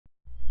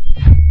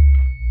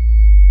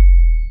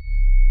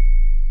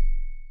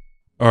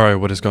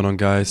Alright, what is going on,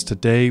 guys?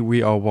 Today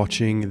we are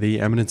watching the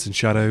Eminence in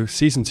Shadow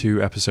Season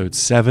 2 Episode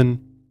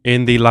 7.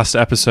 In the last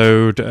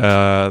episode,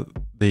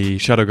 the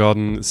Shadow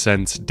Garden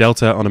sent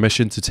Delta on a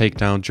mission to take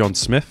down John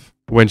Smith.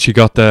 When she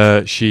got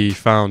there, she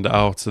found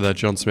out that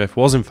John Smith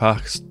was in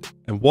fact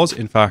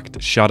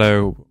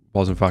Shadow,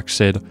 was in fact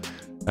Sid.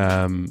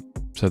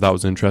 So that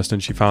was interesting.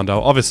 She found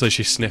out. Obviously,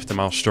 she sniffed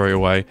him out straight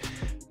away.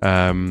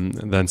 And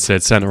then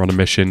Sid sent her on a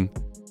mission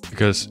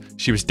because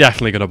she was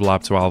definitely going to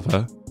blab to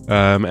Alpha.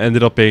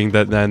 Ended up being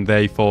that then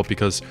they thought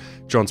because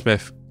John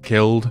Smith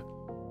killed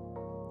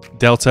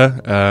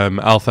Delta,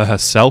 Alpha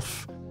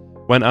herself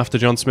went after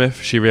John Smith.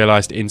 She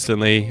realized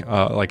instantly,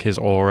 like his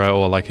aura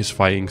or like his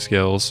fighting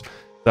skills,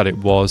 that it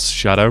was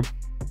Shadow.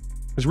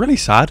 It was really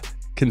sad,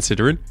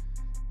 considering.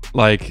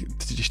 Like,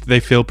 they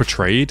feel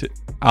betrayed.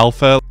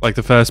 Alpha, like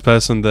the first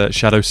person that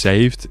Shadow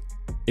saved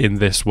in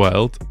this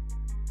world,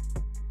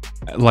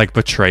 like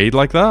betrayed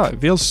like that.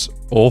 It feels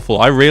awful.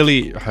 I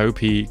really hope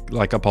he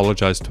like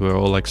apologized to her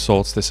or like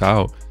sorts this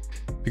out,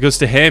 because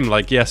to him,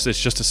 like, yes,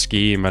 it's just a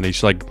scheme and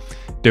he's like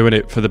doing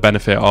it for the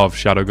benefit of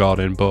Shadow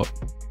Garden, but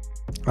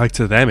like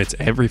to them it's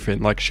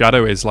everything. Like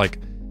Shadow is like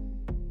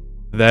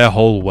their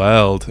whole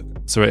world,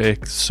 so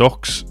it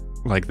sucks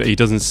like that he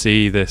doesn't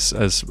see this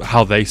as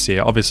how they see it,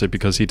 obviously,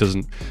 because he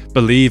doesn't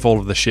believe all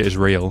of the shit is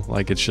real.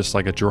 Like it's just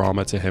like a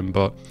drama to him,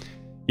 but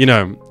you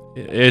know,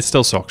 it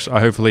still sucks.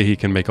 Hopefully he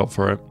can make up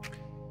for it.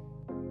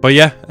 But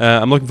yeah,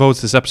 I'm looking forward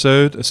to this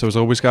episode. So as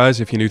always,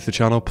 guys, if you're new to the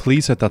channel,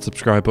 please hit that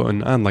subscribe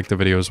button and like the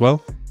video as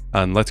well.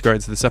 And let's go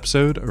into this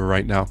episode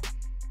right now.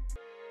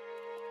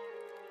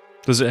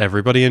 Does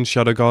everybody in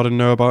Shadow Garden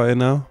know about it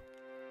now?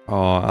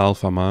 Oh,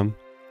 Alpha, man.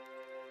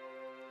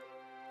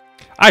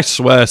 I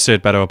swear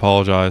Sid better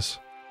apologize.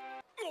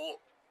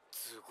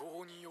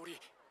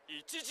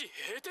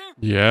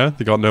 Yeah,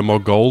 they got no more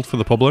gold for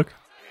the public.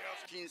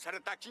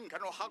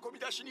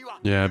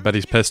 Yeah, I bet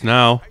he's pissed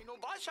now.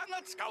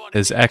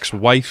 His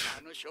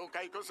ex-wife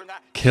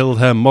killed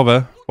her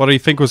mother. What do you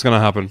think was going to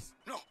happen?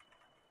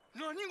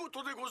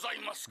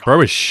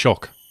 Bro is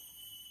shook.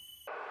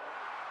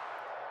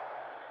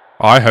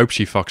 I hope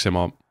she fucks him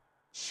up.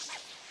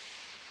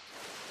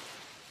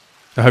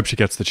 I hope she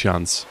gets the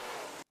chance.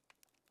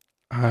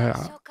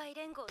 I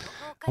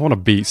want to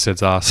beat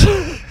Sid's ass.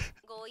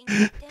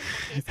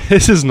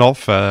 This is not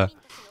fair.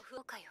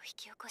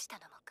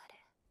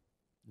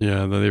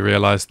 Yeah, then they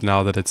realized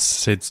now that it's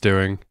Sid's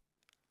doing.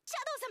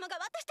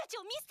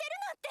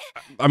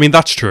 I mean,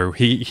 that's true.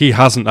 He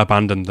hasn't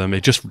abandoned them.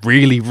 It just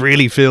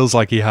really feels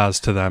like he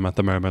has to them at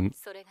the moment.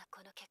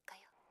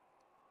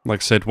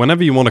 Like Sid,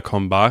 whenever you want to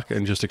come back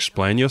and just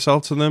explain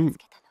yourself to them,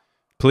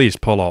 please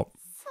pull up.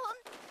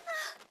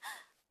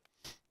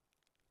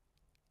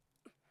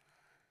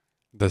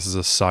 This is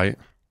a sight.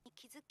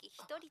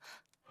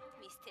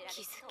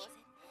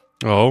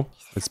 Oh,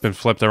 it's been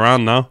flipped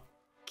around now.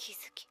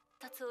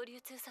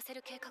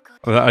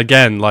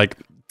 Again, like,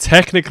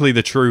 technically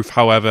the truth,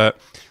 however,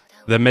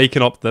 they're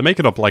making up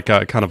like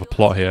a kind of a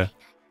plot here,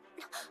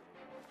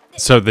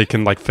 so they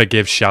can like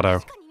forgive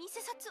Shadow.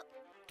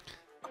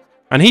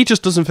 And he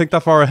just doesn't think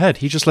that far ahead.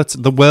 He just lets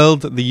the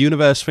world, the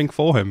universe think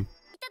for him.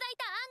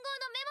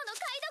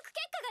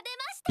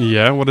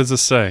 Yeah, what does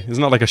this say?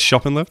 Isn't that like a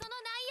shopping list?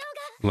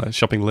 Like a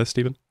shopping list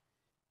even?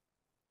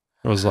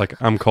 It was like,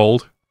 I'm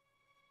cold.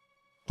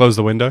 Close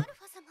the window.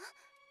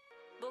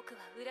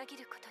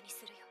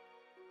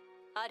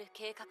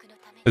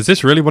 Is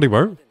this really what he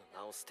wrote?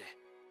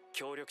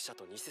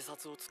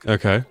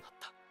 Okay.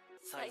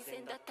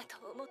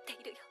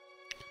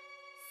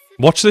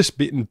 Watch this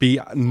be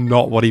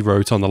not what he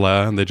wrote on the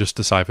letter and they just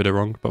deciphered it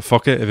wrong. But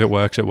fuck it, if it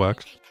works, it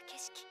works.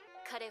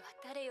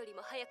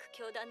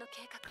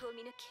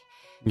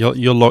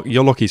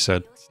 You're lucky,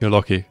 Sid. You're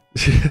lucky.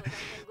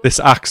 This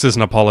acts as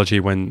an apology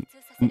when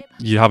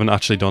you haven't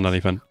actually done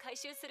anything.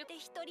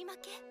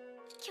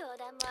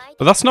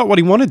 But that's not what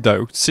he wanted,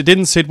 though.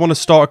 Didn't Sid want to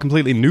start a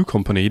completely new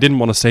company? He didn't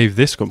want to save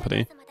this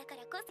company.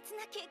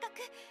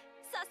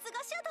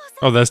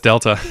 Oh, there's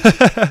Delta.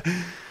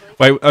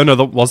 Wait, oh no,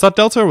 was that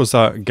Delta or was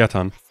that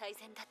Getan?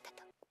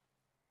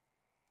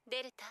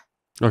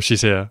 Oh,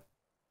 she's here.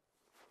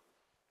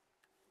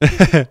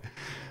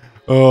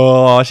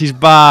 Oh, she's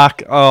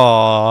back.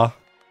 Oh.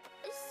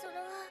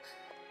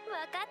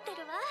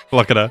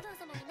 Look at her.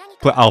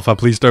 Alpha,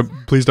 please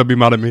don't be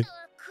mad at me.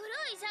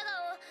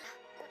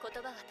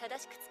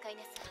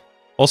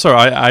 Also,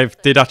 I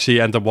did actually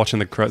end up watching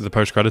the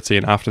post-credit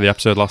scene after the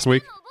episode last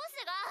week.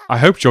 I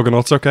hope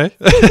Juggernaut's okay.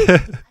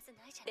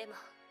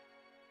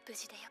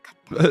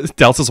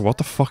 Delta's, what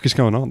the fuck is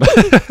going on?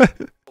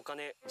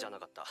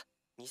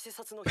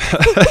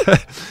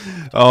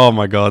 Oh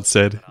my god,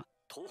 Sid.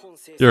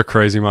 You're a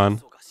crazy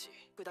man.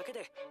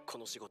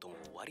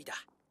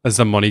 Is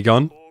the money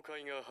gone?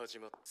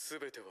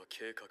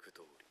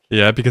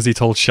 Yeah, because he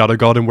told Shadow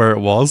Garden where it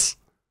was.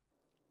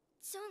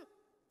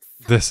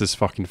 This is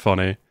fucking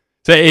funny.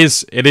 So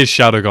it is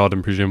Shadow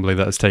Garden, presumably,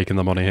 that has taken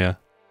the money here.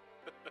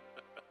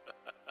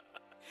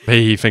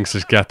 He thinks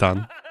it's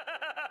Getan.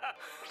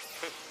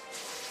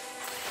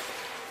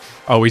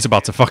 Oh, he's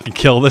about to fucking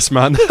kill this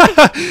man.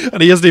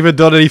 And he hasn't even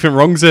done anything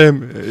wrong to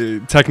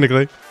him,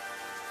 technically.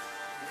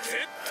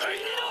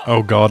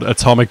 Oh god,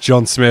 Atomic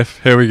John Smith.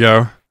 Here we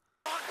go.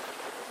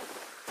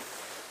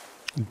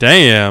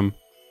 Damn.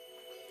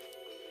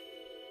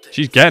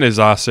 She's getting his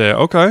ass here.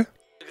 Okay.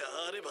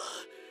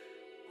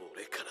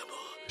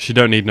 She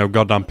don't need no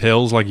goddamn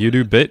pills like you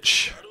do,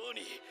 bitch.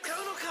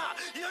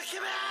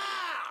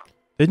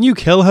 Didn't you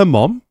kill her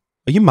mom?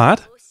 Are you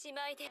mad?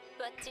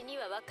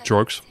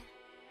 Drugs.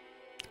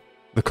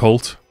 The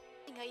cult.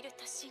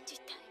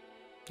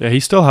 Yeah, he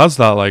still has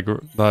that, like,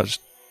 that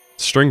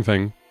string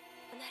thing.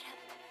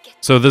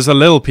 So there's a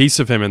little piece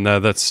of him in there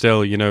that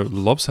still, you know,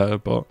 loves her,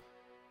 but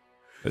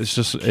it's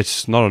just,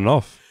 it's not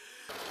enough.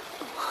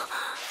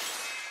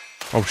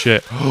 Oh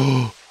shit.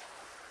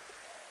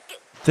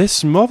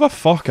 This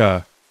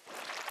motherfucker.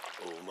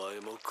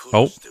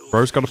 Oh,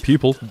 bro's got a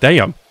pupil.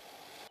 Damn.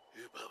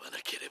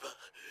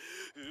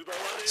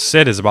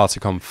 Sid is about to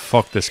come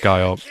fuck this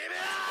guy up.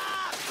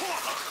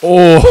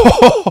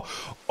 Oh,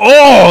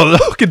 oh,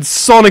 fucking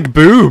sonic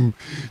boom.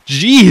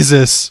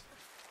 Jesus.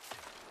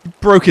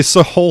 Broke his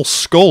whole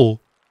skull.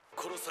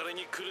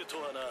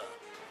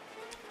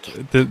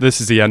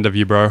 This is the end of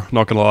you, bro.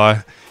 Not gonna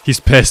lie. He's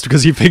pissed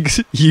because he thinks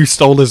you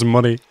stole his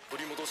money.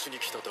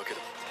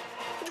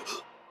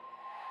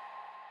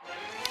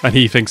 And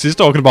he thinks he's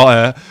talking about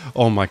her.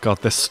 Oh my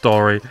god, this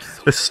story.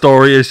 This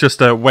story is just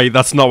a, wait,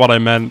 that's not what I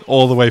meant,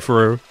 all the way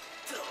through.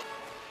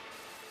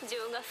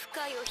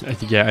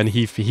 Yeah, and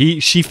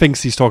she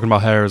thinks he's talking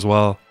about her as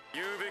well.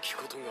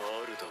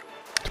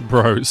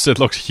 Bro, Sid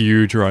looks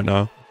huge right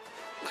now.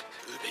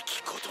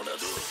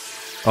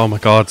 Oh my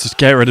god, just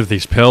get rid of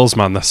these pills,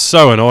 man. They're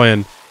so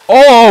annoying.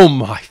 Oh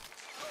my...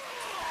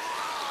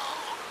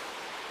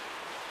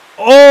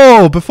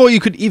 Oh, before you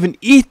could even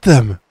eat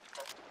them.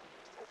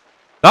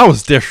 That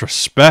was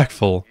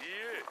disrespectful.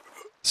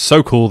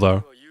 So cool,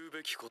 though.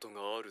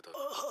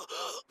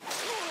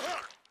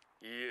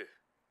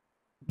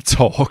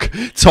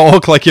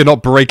 Talk like you're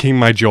not breaking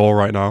my jaw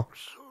right now.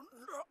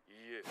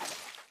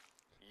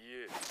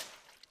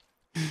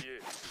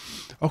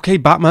 Okay,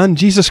 Batman,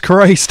 Jesus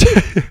Christ.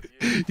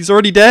 He's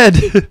already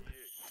dead.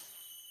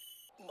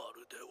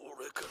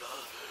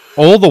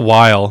 All the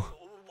while,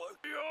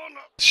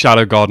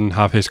 Shadow Garden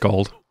have his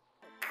gold.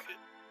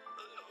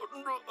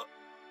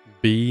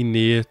 Be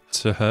near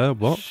to her,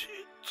 what?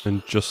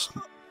 And just...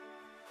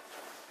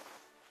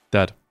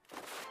 dead.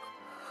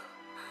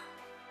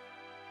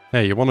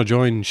 Hey, you want to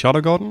join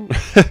Shadow Garden?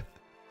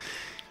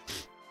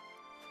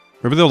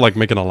 Maybe they'll like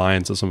make an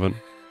alliance or something.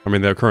 I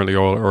mean, they're currently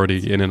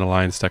already in an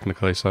alliance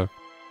technically, so...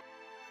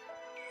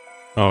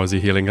 Oh, is he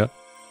healing her?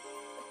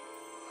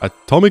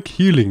 Atomic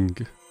healing.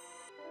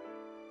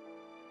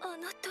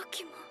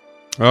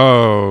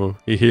 Oh,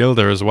 he healed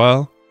her as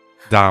well.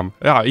 Damn.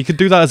 Yeah, he could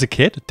do that as a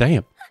kid?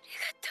 Damn.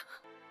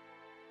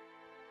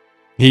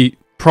 He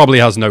probably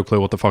has no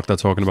clue what the fuck they're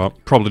talking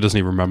about. Probably doesn't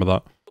even remember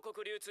that.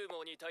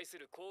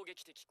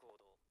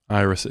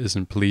 Iris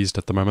isn't pleased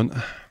at the moment.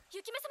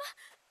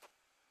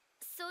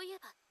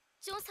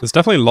 There's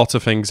definitely lots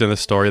of things in this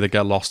story that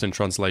get lost in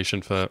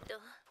translation for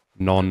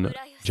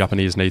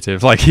non-Japanese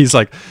native. Like, he's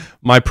like,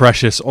 my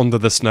precious under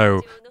the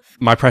snow,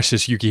 my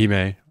precious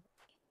Yukihime.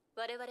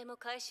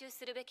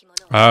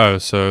 Oh,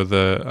 so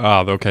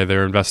okay,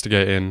 they're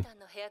investigating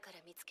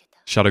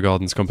Shadow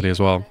Garden's company as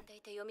well.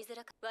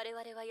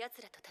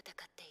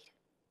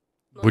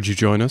 Would you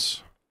join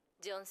us?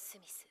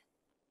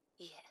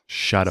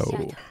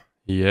 Shadow.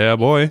 Yeah,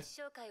 boy.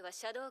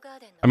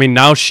 I mean,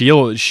 now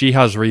she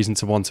has reason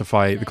to want to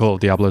fight the Cult of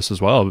Diablos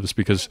as well, just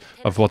because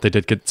of what they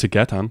did to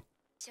Getan.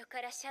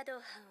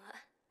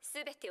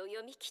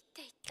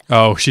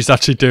 Oh, she's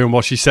actually doing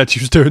what she said she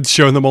was doing,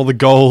 showing them all the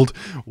gold.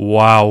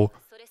 Wow.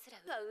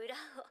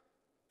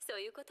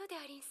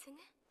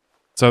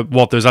 So,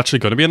 what, there's actually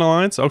going to be an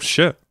alliance? Oh,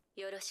 shit.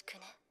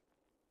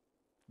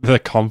 The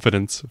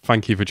confidence.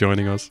 Thank you for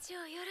joining us.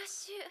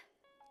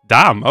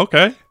 Damn,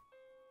 okay.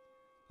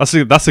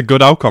 That's a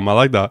good outcome, I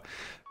like that.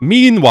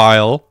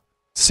 Meanwhile,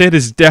 Sid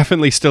is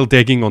definitely still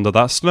digging under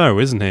that snow,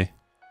 isn't he?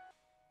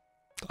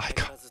 I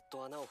can't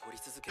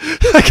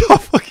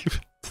fucking...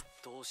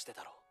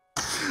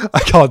 I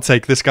can't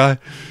take this guy.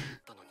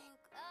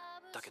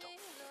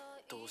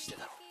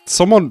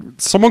 Someone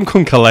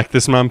can collect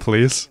this man,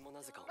 please.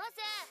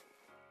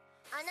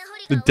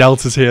 The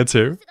Delta's here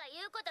too.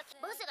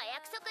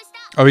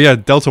 Oh yeah,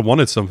 Delta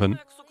wanted something.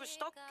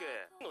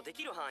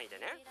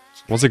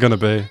 What's it gonna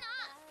be?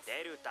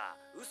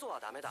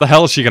 The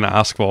hell is she gonna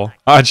ask for?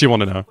 I actually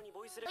want to know.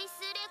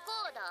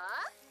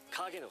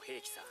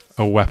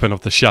 A weapon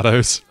of the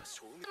shadows.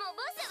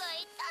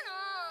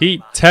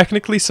 He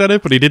technically said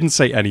it, but he didn't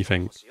say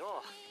anything.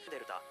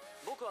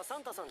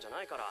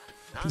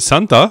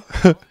 Santa?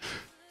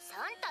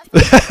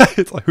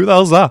 It's like, who the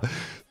hell's that?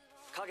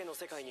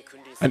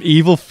 An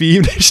evil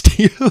fiendish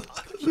deal?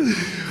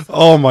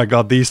 Oh my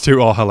god, these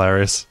two are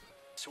hilarious.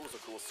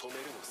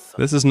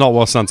 This is not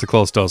what Santa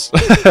Claus does.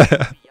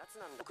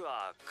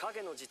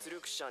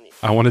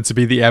 I wanted to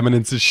be the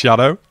Eminence's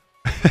shadow.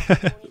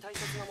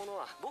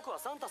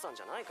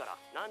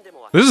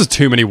 This is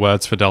too many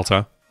words for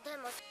Delta.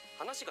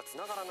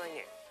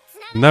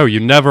 No, you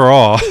never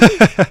are.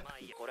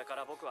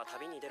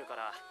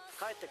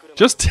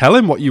 Just tell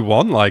him what you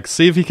want, like,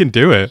 see if he can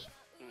do it.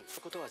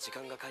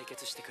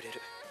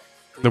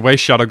 The way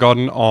Shadow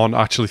Garden aren't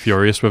actually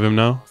furious with him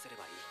now.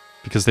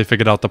 Because they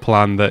figured out the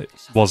plan that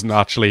wasn't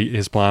actually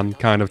his plan,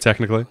 kind of,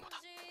 technically.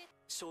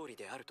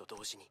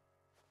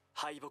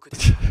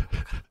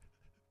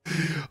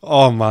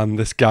 Oh man,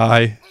 this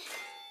guy.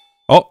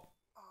 Oh!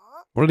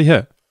 What did he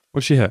hit?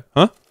 What did she hit?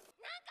 Huh?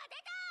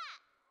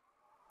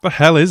 What the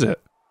hell is it?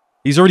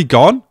 He's already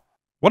gone?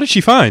 What did she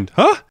find?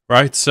 Huh?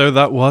 Right, so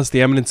that was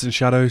The Eminence in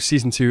Shadow,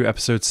 Season 2,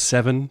 Episode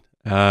 7.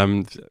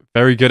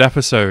 Very good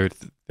episode.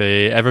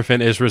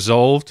 Everything is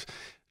resolved.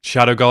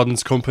 Shadow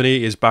Garden's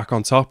company is back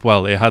on top.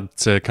 Well, it had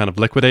to kind of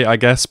liquidate, I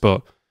guess,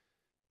 but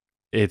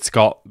it's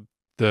got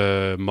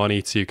the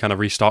money to kind of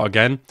restart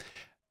again.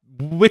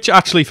 Which,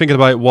 actually, thinking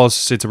about it, was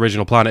Sid's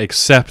original plan,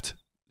 except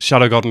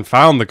Shadow Garden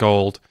found the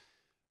gold,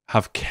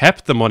 have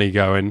kept the money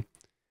going,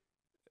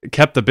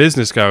 kept the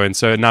business going,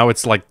 so now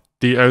it's like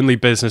the only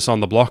business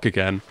on the block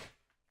again.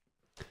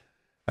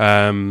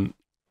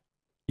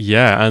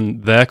 Yeah,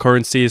 and their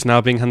currency is now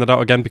being handed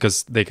out again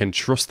because they can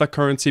trust that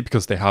currency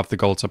because they have the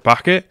gold to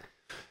back it.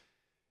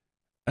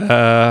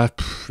 Yeah,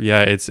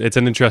 it's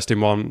an interesting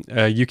one.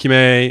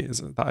 Yukime, is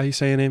that how you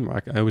say her name?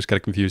 I always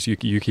get confused.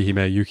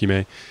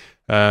 Yukime.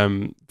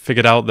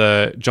 Figured out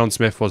that John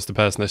Smith was the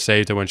person that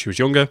saved her when she was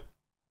younger.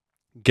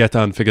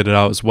 Getan figured it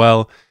out as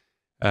well.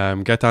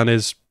 Getan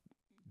is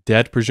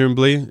dead,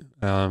 presumably.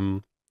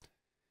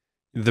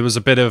 There was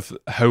a bit of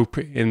hope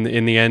in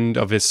the end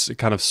of his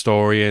kind of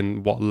story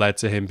and what led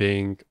to him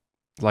being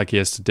like he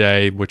is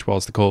today, which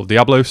was the Call of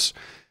Diablos.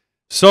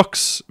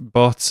 Sucks,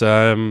 but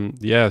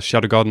yeah,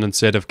 Shadow Garden and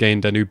Sid have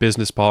gained a new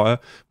business partner.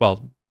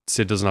 Well,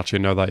 Sid doesn't actually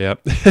know that yet.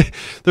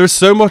 There's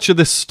so much of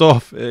this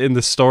stuff in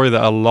the story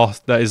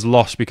that is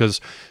lost because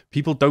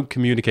people don't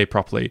communicate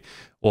properly,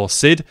 or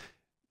Sid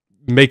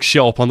makes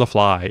shit up on the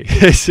fly.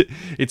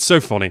 It's so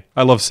funny.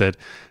 I love Sid.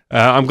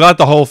 I'm glad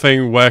the whole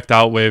thing worked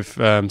out with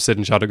Sid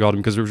and Shadow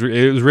Garden because it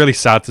was really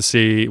sad to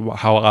see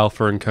how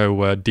Alpha and Co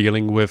were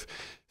dealing with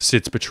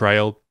Sid's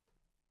betrayal.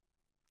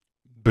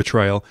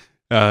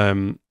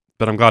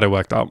 But I'm glad it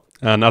worked out.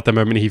 And at the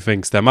moment, he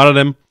thinks they're mad at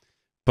him,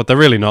 but they're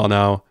really not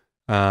now.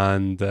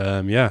 And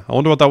yeah, I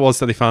wonder what that was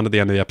that they found at the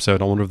end of the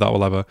episode. I wonder if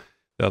they'll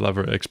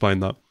ever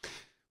explain that.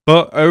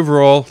 But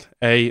overall,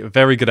 a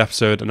very good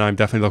episode, and I'm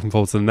definitely looking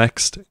forward to the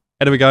next.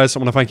 Anyway, guys, I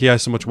want to thank you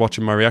guys so much for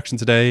watching my reaction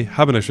today.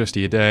 Have a nice rest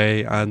of your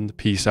day, and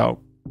peace out.